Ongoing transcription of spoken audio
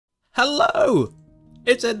Hello!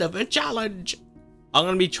 It's another challenge! I'm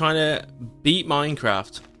going to be trying to beat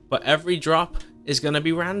Minecraft, but every drop is going to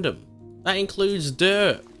be random. That includes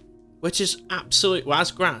dirt, which is absolute... Well,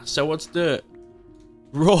 that's grass, so what's dirt?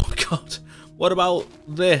 Raw God. What about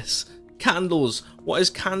this? Candles. What is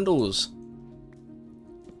candles?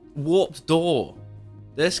 Warped door.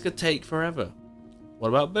 This could take forever. What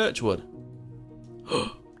about birchwood?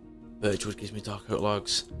 Birchwood gives me dark oak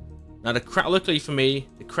logs. Now, luckily for me,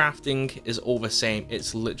 the crafting is all the same.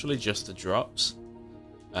 It's literally just the drops.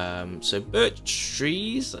 So birch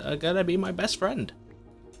trees are gonna be my best friend.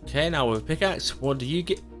 Okay, now with a pickaxe, what do you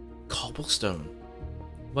get? Cobblestone.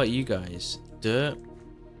 What about you guys? Dirt,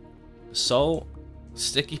 salt,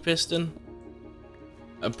 sticky piston,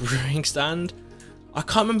 a brewing stand. I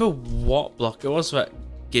can't remember what block it was that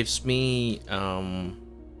gives me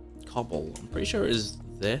cobble. I'm pretty sure it is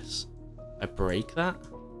this. I break that.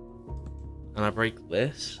 And I break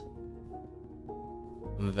this.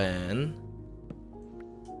 And then...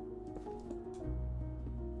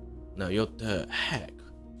 No, you're dirt. Heck.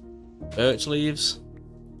 Birch leaves.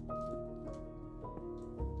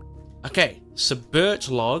 Okay, so birch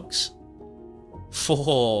logs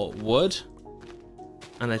for wood.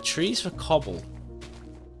 And the trees for cobble.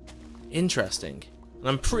 Interesting. And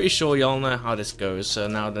I'm pretty sure y'all know how this goes. So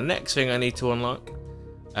now the next thing I need to unlock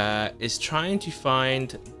is trying to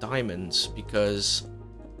find diamonds, because,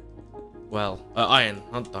 well, iron,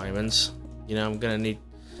 not diamonds. You know, I'm gonna need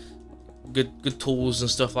good tools and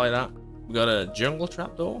stuff like that. We got a jungle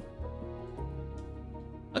trapdoor.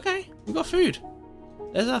 Okay, we got food.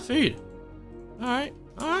 There's our food. All right,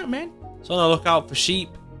 man. So I'll look out for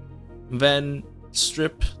sheep, then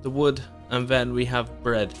strip the wood, and then we have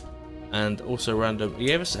bread, and also random. He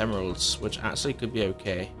gave us emeralds, which actually could be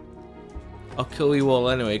okay. I'll kill you all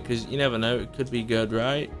anyway, because you never know, it could be good,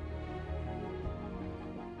 right?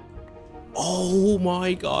 Oh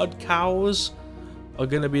my god, cows are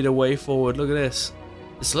gonna be the way forward. Look at this.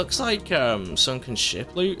 This looks like sunken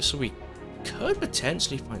ship loot, so we could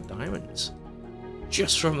potentially find diamonds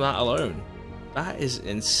just from that alone. That is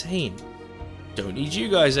insane. Don't need you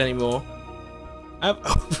guys anymore. I've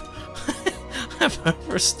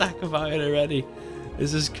over a stack of iron already.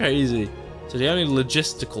 This is crazy. So the only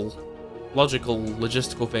logistical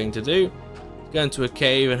thing to do is go into a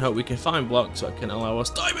cave and hope we can find blocks that can allow us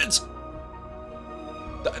diamonds.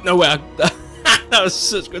 No way. That was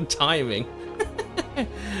such good timing.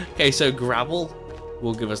 Okay, so gravel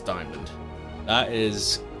will give us diamond. That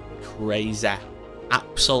is crazy.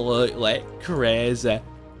 Absolutely crazy.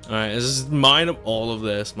 Alright, let's just mine up all of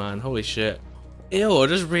this, man. Holy shit. Ew, I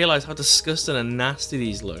just realized how disgusting and nasty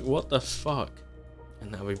these look. What the fuck?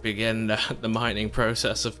 And now we begin the mining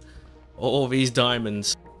process of all these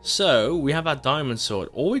diamonds. So we have our diamond sword.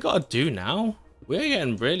 All we gotta do now, we're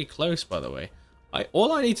getting really close, by the way.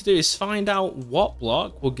 All I need to do is find out what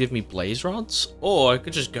block will give me blaze rods, or I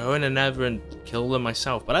could just go in the nether and kill them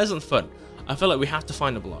myself, but that isn't fun. I feel like we have to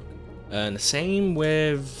find a block. And the same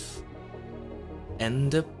with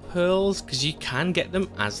ender pearls, because you can get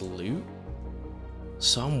them as loot.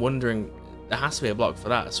 So I'm wondering, there has to be a block for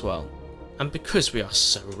that as well. And because we are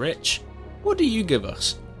so rich, what do you give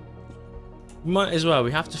us? We might as well.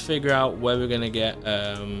 We have to figure out where we're gonna get,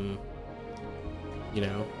 you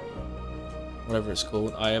know, whatever it's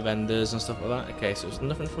called, Eye of Enders and stuff like that. Okay, so there's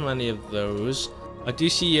nothing from any of those. I do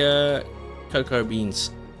see cocoa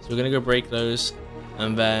beans, so we're gonna go break those,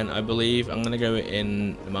 and then I believe I'm gonna go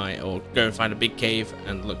in or go and find a big cave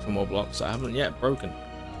and look for more blocks that I haven't yet broken.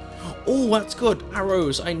 Oh, that's good.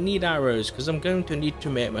 Arrows. I need arrows because I'm going to need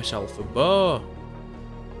to make myself a bow.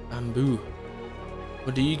 Bamboo.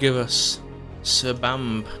 What do you give us? Sir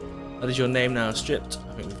Bamb. That is your name now. Stripped.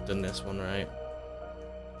 I think we've done this one right.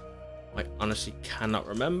 I honestly cannot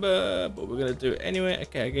remember, but we're gonna do it anyway.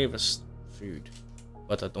 Okay, I gave us food,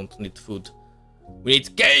 but I don't need food. We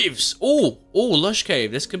need caves. Oh, lush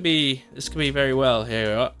cave. This could be very well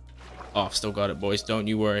here. Oh, I've still got it, boys. Don't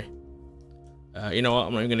you worry. You know what?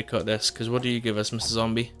 I'm not even gonna cut this, because what do you give us, Mr.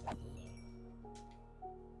 Zombie?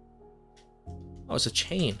 Oh, it's a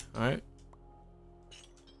chain. All right.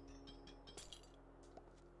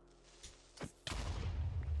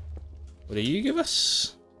 What do you give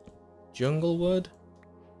us? Jungle wood,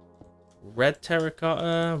 red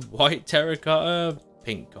terracotta, white terracotta,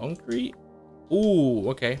 pink concrete. Ooh,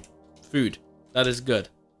 okay. Food. That is good.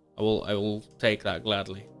 I will take that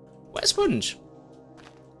gladly. Wet sponge.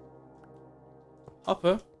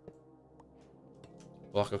 Copper.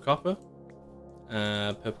 Block of copper. Purple.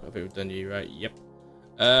 I think we've done you right. Yep.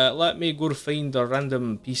 Let me go find a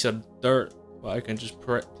random piece of dirt that I can just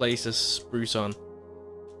place a spruce on.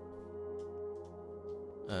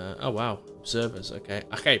 Oh wow, observers. Okay,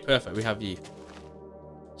 okay, perfect. We have you.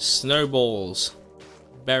 Snowballs,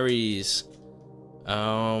 berries.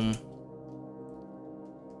 Oh,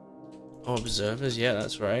 observers. Yeah,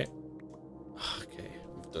 that's right. Okay,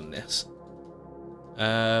 we've done this.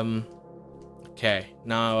 Okay,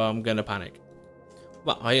 now I'm gonna panic.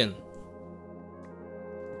 What about iron?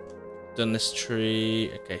 Done this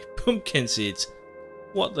tree. Okay, pumpkin seeds.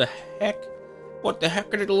 What the heck? What the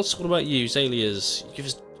heck, Riddles? What about you, Zalias? You give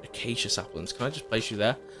us acacia saplings. Can I just place you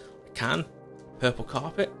there? I can. Purple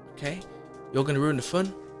carpet. Okay. You're gonna ruin the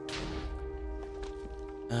fun.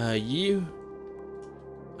 You.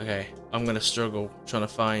 Okay, I'm gonna struggle trying to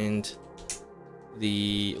find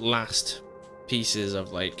the last pieces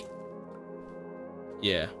of, like,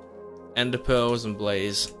 yeah, ender pearls and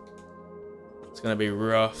blaze. It's gonna be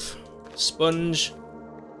rough. Sponge.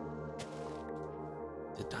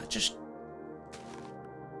 Did that just...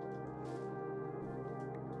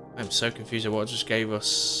 I'm so confused at what just gave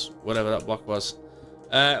us whatever that block was.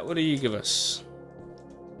 What do you give us?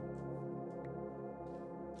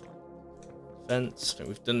 Fence. I think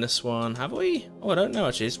we've done this one, have we? Oh, I don't know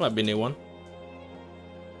actually. This might be a new one.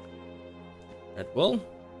 Red wool.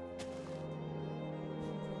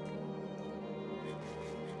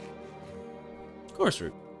 Chorus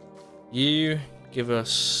root. You give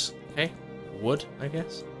us, okay, wood, I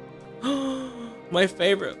guess. My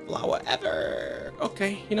favorite flower ever.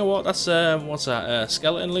 Okay, you know what? That's what's that?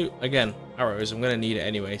 Skeleton loot again. Arrows. I'm gonna need it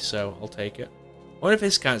anyway, so I'll take it. What if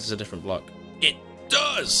this counts as a different block? It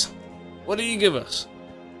does. What do you give us?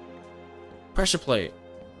 Pressure plate.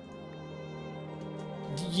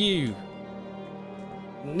 You.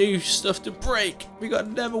 New stuff to break. We got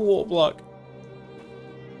never warp block.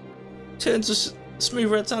 Turns to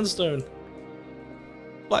smooth red sandstone.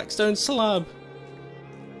 Blackstone slab.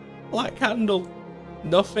 Black handle.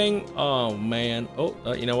 Nothing. Oh man. Oh,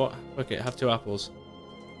 you know what? Okay, have 2 apples.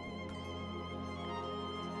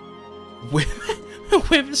 With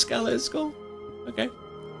a skeleton skull. Okay.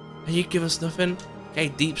 And you give us nothing. Okay,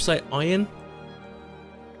 deep slate iron.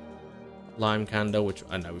 Lime candle, which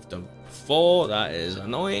I know we've done before. That is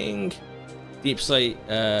annoying. Deep slate,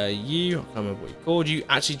 you, I can't remember what you called. You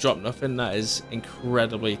actually dropped nothing. That is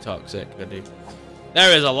incredibly toxic.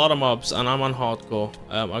 There is a lot of mobs, and I'm on hardcore.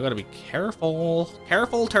 I gotta be careful.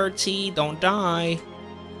 Careful, Turdsy, don't die.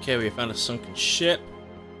 Okay, we found a sunken ship.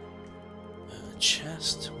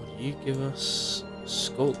 Chest, what do you give us?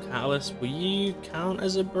 Skull callus, will you count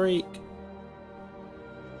as a break?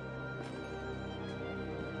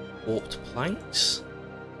 Warped planks.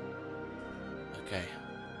 Okay.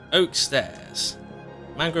 Oak stairs.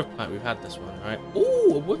 Mangrove plant, we've had this one, right?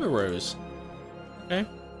 Ooh, a wither rose. Okay.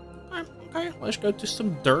 Okay, let's go to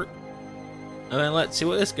some dirt. And then let's see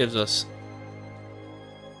what this gives us.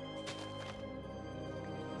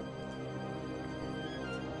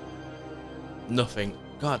 Nothing.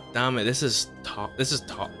 God damn it, this is Todd? This is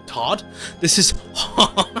hard.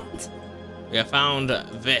 We have found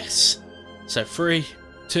this. So 3,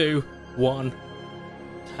 2, 1.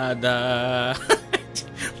 Ta-da!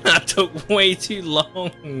 That took way too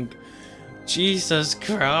long. Jesus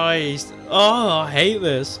Christ. Oh, I hate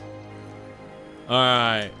this.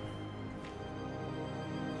 Alright.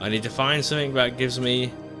 I need to find something that gives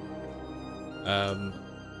me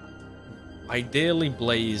ideally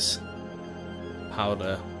blaze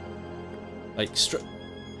powder. Like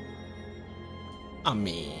I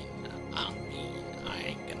mean, I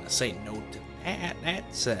ain't gonna say no to that.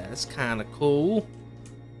 That's kinda cool.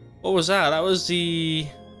 What was that? That was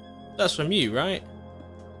that's from you, right?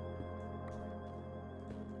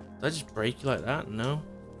 Did I just break you like that? No.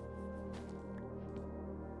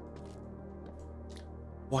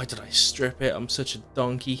 Why did I strip it? I'm such a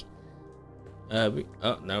donkey. Oh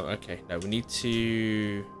no, okay. No, we need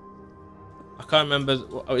to... I can't remember.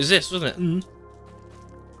 Oh, is this, wasn't it? Mm.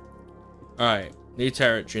 Alright, new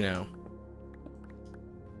territory now.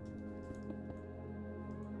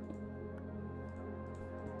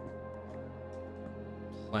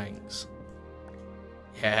 Planks.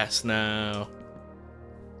 Yes, now.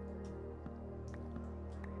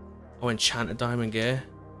 Oh, enchanted diamond gear.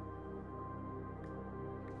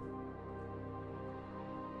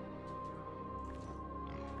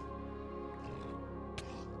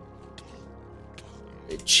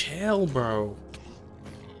 Chill, bro.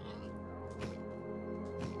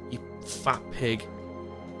 You fat pig.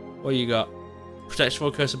 What you got? Protection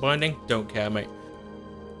for Curse of Binding? Don't care, mate.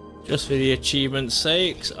 Just for the achievement's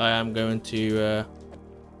sakes, I am going to...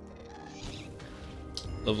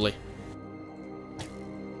 Lovely.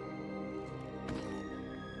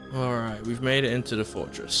 Alright, we've made it into the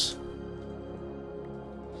fortress.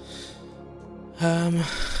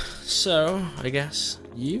 So I guess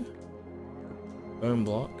you bone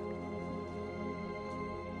block.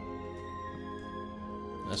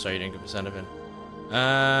 That's right, you didn't give us anything.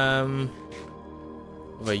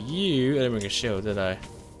 What about you? I didn't bring a shield, did I?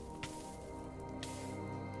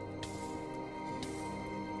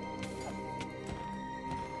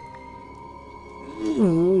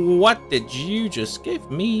 What did you just give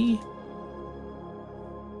me?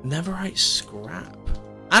 Netherite scrap.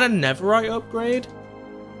 And a netherite upgrade?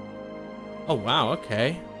 Oh wow,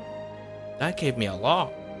 okay. That gave me a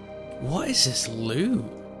lot. What is this loot?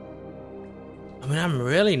 I mean, I'm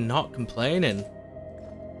really not complaining.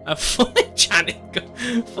 A fully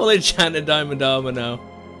enchanted diamond armor now.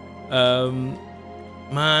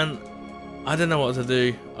 Man, I don't know what to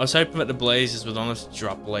do. I was hoping that the blazes would honestly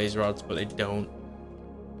drop blaze rods, but they don't.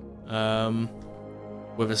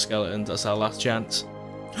 With a skeleton, that's our last chance.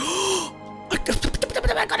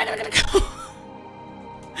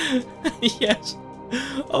 Yes.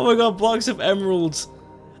 Oh my god, blocks of emeralds.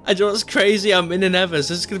 I know what's crazy, I'm in an Nether,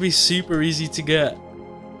 so it's gonna be super easy to get.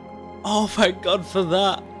 Oh thank god for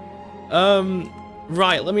that.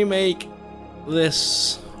 Right, let me make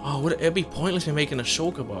this. Oh, it'd be pointless me making a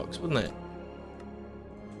shulker box, wouldn't it?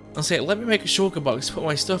 I'll say, let me make a shulker box to put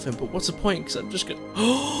my stuff in, but what's the point? Because I'm just gonna.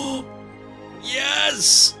 Oh,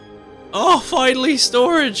 yes! Oh, finally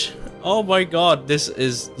storage! Oh my god, this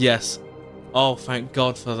is yes. Oh, thank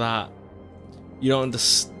god for that. You don't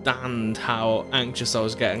understand how anxious I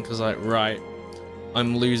was getting, because like, right,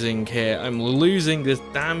 I'm losing here. I'm losing this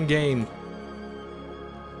damn game.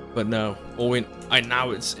 But no, all we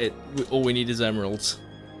need is emeralds,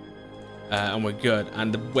 and we're good.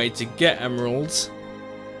 And the way to get emeralds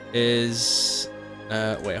is,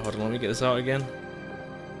 wait, hold on, let me get this out again.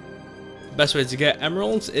 The best way to get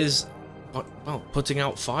emeralds is, well, putting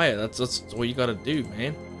out fire. That's all you gotta do,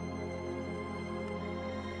 man.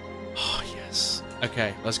 Oh yes.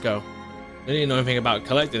 Okay, let's go. The only annoying thing about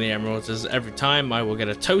collecting the emeralds is every time I will get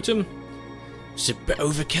a totem. It's a bit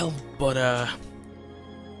overkill, but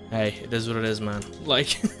hey, it is what it is, man.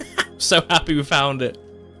 Like, I'm so happy we found it.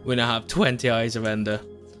 We now have 20 Eyes of Ender.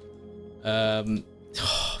 Oh,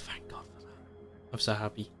 thank God for that. I'm so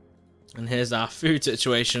happy. And here's our food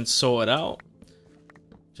situation sorted out.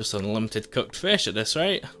 Just unlimited cooked fish at this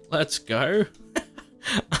rate. Let's go.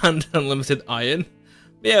 And unlimited iron.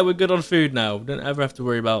 But yeah, we're good on food now. We don't ever have to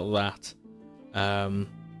worry about that.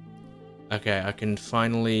 Okay, I can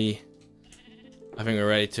finally. I think we're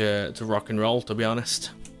ready to rock and roll, to be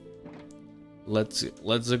honest. Let's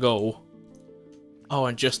go. Oh,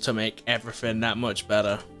 and just to make everything that much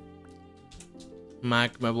better,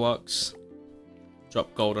 magma blocks,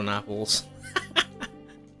 drop golden apples.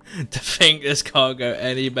 To think this can't go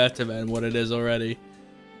any better than what it is already.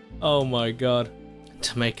 Oh my god.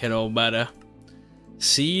 To make it all better,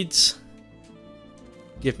 seeds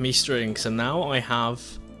give me strings, and now I have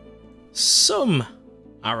some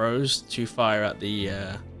arrows to fire at the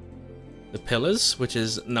pillars, which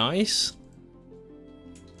is nice.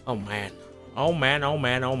 Oh man. Oh man, oh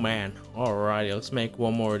man, oh man. Alrighty, let's make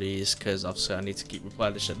one more of these, because obviously I need to keep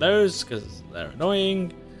replenishing those, because they're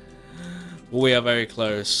annoying. We are very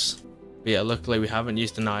close. But yeah, luckily we haven't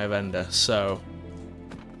used an Eye of Ender, so.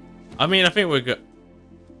 I mean, I think we're good.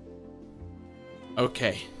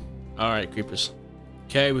 Okay. Alright, creepers.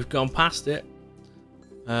 Okay, we've gone past it.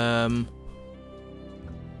 Okay,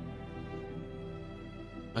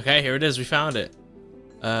 here it is, we found it.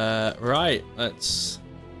 Right, let's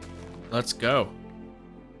go.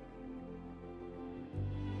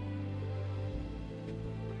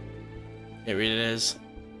 Here it is.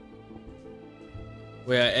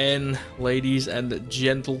 We are in, ladies and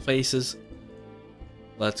gentle faces.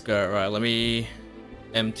 Let's go. Right, let me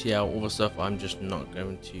empty out all the stuff I'm just not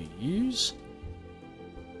going to use.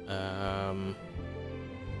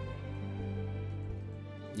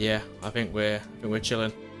 Yeah, I think we're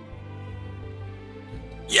chilling.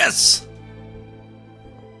 Yes!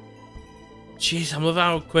 Jeez, I love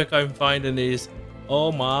how quick I'm finding these.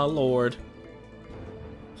 Oh my lord.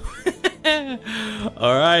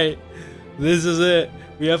 Alright, this is it.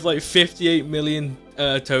 We have like 58 million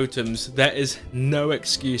totems. That is no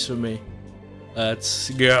excuse for me.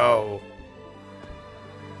 Let's go.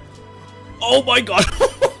 Oh my god.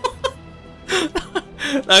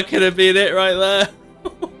 That could have been it right there.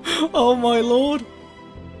 Oh my lord.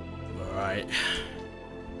 Alright.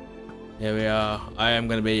 Here we are. I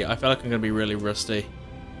feel like I'm gonna be really rusty.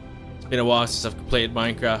 It's been a while since I've completed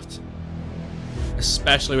Minecraft.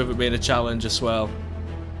 Especially with it being a challenge as well.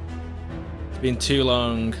 It's been too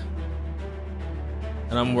long.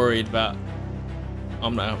 And I'm worried that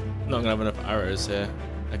I'm not gonna have enough arrows here.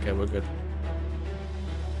 Okay, we're good.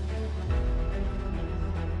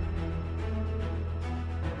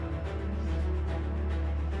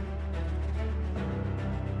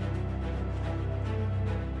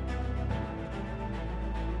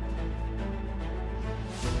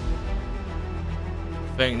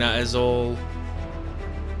 think that is all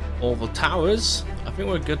the towers. I think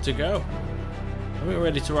we're good to go. I think we're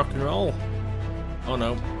ready to rock and roll. Oh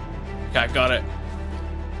no. Okay, got it.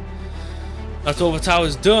 That's all the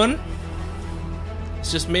towers done.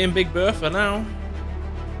 It's just me and Big Bertha now.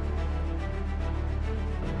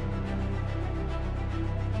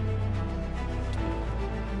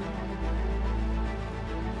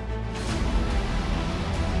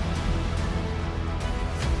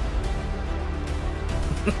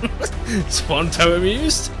 Spawn totem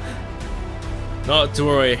used? Not to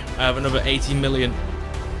worry, I have another 80 million.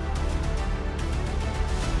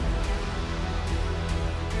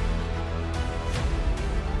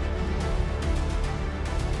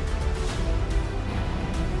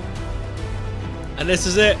 And this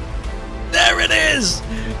is it. There it is!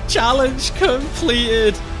 Challenge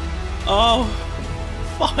completed. Oh,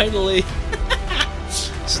 finally.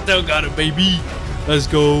 Still got it, baby. Let's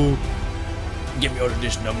go. Give me all of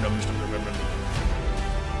this num nums.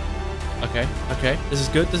 Okay, okay. This is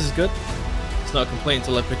good. This is good. It's not a complaint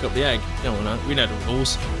until I pick up the egg. No, we're not. We know the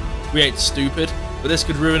rules. We ain't stupid. But this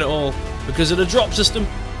could ruin it all because of the drop system.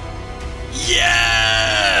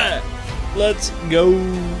 Yeah! Let's go.